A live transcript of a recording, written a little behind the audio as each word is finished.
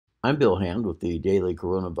I'm Bill Hand with the daily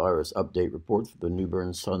coronavirus update report for the New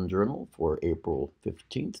Bern Sun Journal for April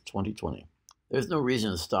 15th, 2020. There's no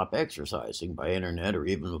reason to stop exercising by internet or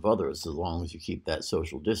even with others as long as you keep that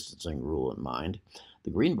social distancing rule in mind.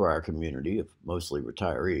 The Greenbrier community of mostly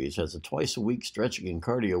retirees has a twice-a-week stretching and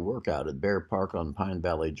cardio workout at Bear Park on Pine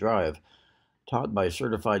Valley Drive, taught by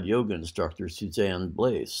certified yoga instructor Suzanne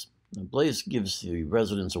Blaze. Blaze gives the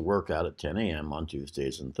residents a workout at 10 a.m. on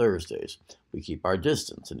Tuesdays and Thursdays. We keep our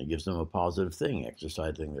distance, and it gives them a positive thing,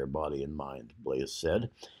 exercising their body and mind, Blaze said.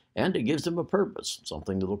 And it gives them a purpose,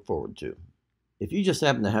 something to look forward to. If you just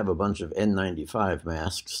happen to have a bunch of N95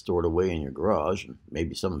 masks stored away in your garage, and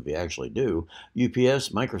maybe some of you actually do, UPS,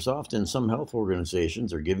 Microsoft, and some health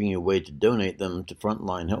organizations are giving you a way to donate them to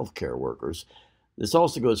frontline healthcare workers. This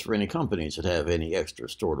also goes for any companies that have any extra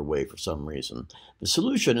stored away for some reason. The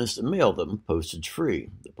solution is to mail them postage free.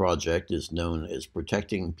 The project is known as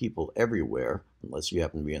Protecting People Everywhere, unless you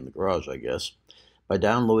happen to be in the garage, I guess. By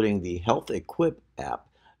downloading the Health Equip app,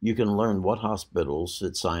 you can learn what hospitals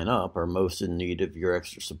that sign up are most in need of your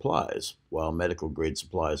extra supplies. While medical grade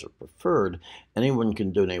supplies are preferred, anyone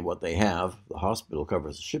can donate what they have. The hospital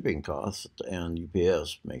covers the shipping costs, and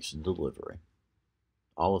UPS makes the delivery.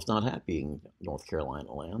 All is not happy in North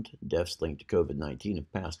Carolina land. Deaths linked to COVID-19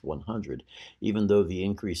 have passed 100, even though the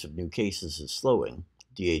increase of new cases is slowing.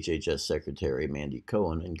 DHHS Secretary Mandy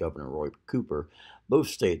Cohen and Governor Roy Cooper both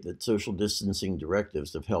state that social distancing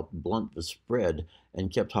directives have helped blunt the spread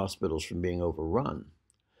and kept hospitals from being overrun.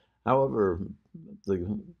 However,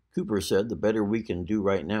 Cooper said the better we can do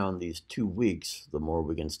right now in these 2 weeks, the more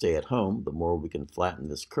we can stay at home, the more we can flatten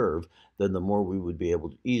this curve, then the more we would be able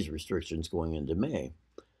to ease restrictions going into May.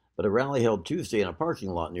 But a rally held Tuesday in a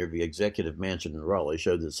parking lot near the Executive Mansion in Raleigh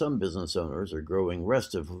showed that some business owners are growing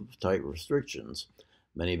restive with tight restrictions.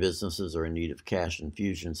 Many businesses are in need of cash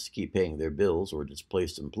infusions to keep paying their bills or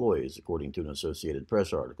displaced employees, according to an Associated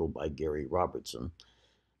Press article by Gary Robertson.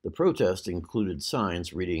 The protest included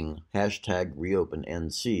signs reading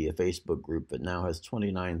 #ReopenNC, a Facebook group that now has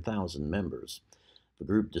 29,000 members. The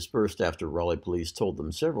group dispersed after Raleigh police told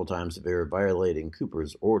them several times that they were violating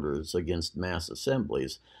Cooper's orders against mass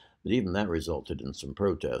assemblies, but even that resulted in some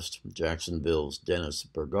protest. Jacksonville's Dennis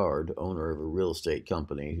Burgard, owner of a real estate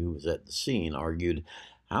company who was at the scene, argued,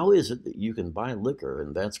 "How is it that you can buy liquor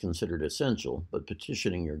and that's considered essential, but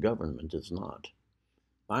petitioning your government is not?"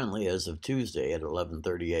 Finally, as of Tuesday at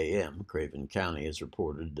 11:30 a.m., Craven County has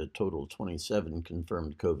reported a total of 27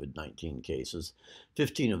 confirmed COVID-19 cases.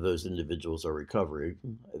 15 of those individuals are recovering.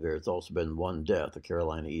 There has also been one death, a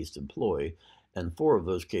Carolina East employee, and 4 of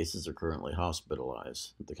those cases are currently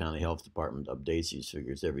hospitalized. The County Health Department updates these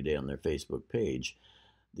figures every day on their Facebook page.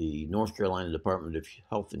 The North Carolina Department of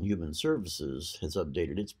Health and Human Services has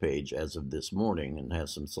updated its page as of this morning and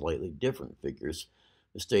has some slightly different figures.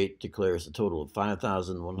 The state declares a total of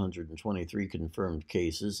 5,123 confirmed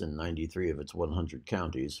cases in 93 of its 100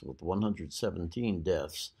 counties, with 117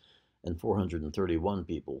 deaths and 431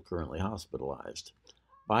 people currently hospitalized.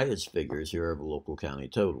 By its figures, here are the local county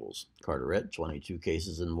totals. Carteret, 22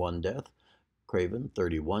 cases and 1 death. Craven,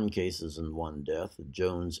 31 cases and 1 death.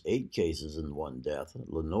 Jones, 8 cases and 1 death.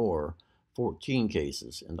 Lenoir, 14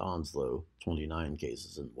 cases. And Onslow, 29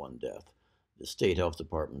 cases and 1 death. The State Health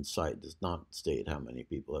Department's site does not state how many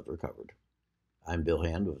people have recovered. I'm Bill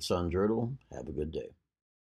Hand with Sun Journal. Have a good day.